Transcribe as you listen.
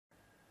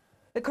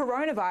The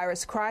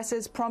coronavirus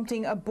crisis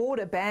prompting a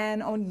border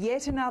ban on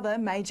yet another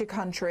major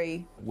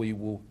country. We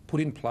will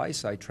put in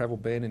place a travel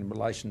ban in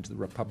relation to the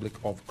Republic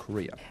of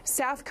Korea.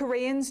 South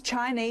Koreans,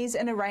 Chinese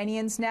and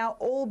Iranians now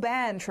all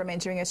banned from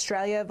entering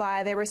Australia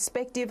via their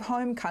respective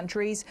home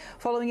countries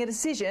following a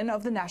decision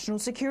of the National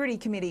Security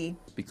Committee.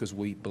 Because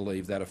we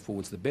believe that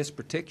affords the best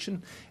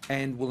protection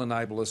and will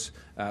enable us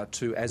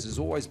to, as has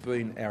always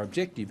been our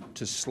objective,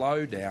 to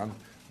slow down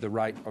the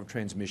rate of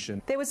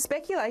transmission. There was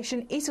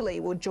speculation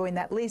Italy would join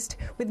that list,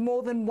 with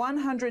more than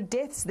 100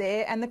 deaths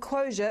there and the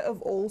closure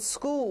of all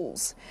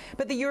schools.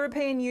 But the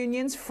European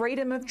Union's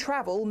freedom of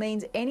travel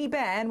means any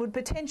ban would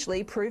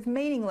potentially prove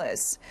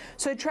meaningless.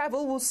 So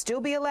travel will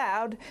still be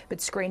allowed, but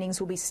screenings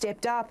will be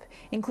stepped up,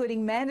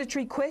 including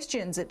mandatory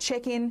questions at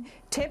check-in,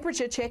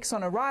 temperature checks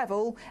on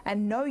arrival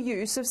and no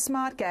use of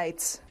smart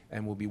gates.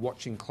 And we'll be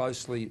watching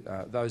closely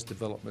those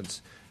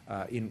developments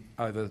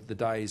over the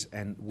days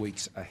and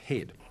weeks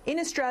ahead. In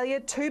Australia,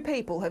 2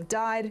 people have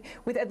died,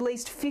 with at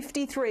least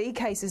 53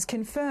 cases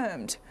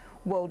confirmed.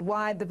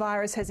 Worldwide, the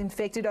virus has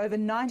infected over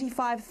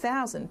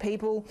 95,000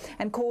 people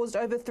and caused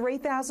over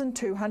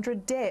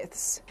 3,200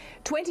 deaths.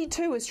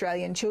 22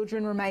 Australian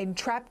children remain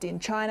trapped in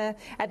China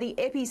at the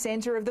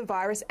epicentre of the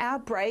virus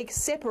outbreak,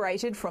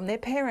 separated from their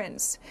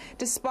parents.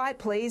 Despite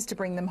pleas to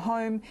bring them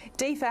home,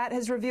 DFAT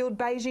has revealed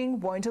Beijing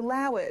won't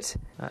allow it.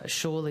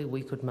 Surely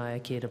we could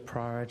make it a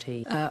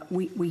priority.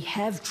 We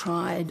have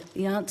tried.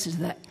 The answer to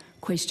that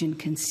question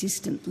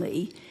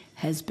consistently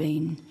has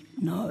been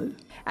no.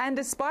 And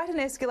despite an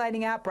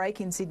escalating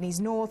outbreak in Sydney's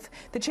north,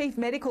 the Chief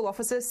Medical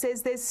Officer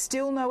says there's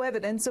still no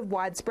evidence of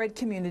widespread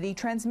community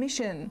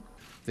transmission.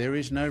 There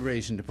is no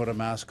reason to put a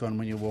mask on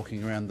when you're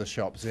walking around the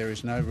shops. There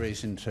is no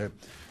reason to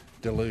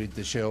delude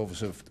the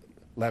shelves of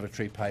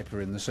lavatory paper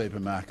in the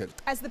supermarket.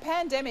 As the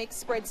pandemic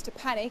spreads to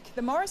panic,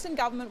 the Morrison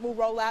government will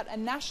roll out a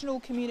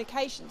national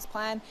communications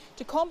plan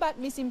to combat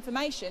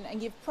misinformation and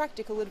give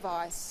practical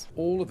advice.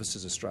 All of us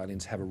as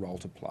Australians have a role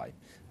to play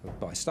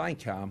by staying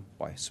calm,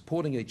 by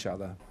supporting each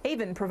other.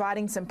 Even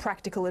providing some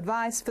practical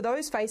advice for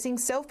those facing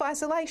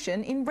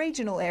self-isolation in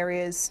regional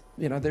areas.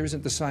 You know, there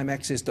isn't the same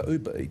access to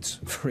Uber Eats,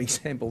 for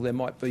example, there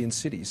might be in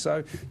cities.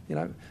 So, you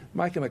know,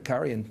 make them a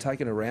curry and take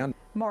it around.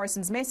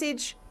 Morrison's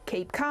message: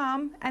 keep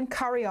calm and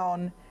curry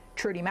on.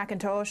 Trudy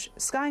McIntosh,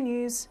 Sky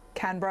News,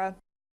 Canberra.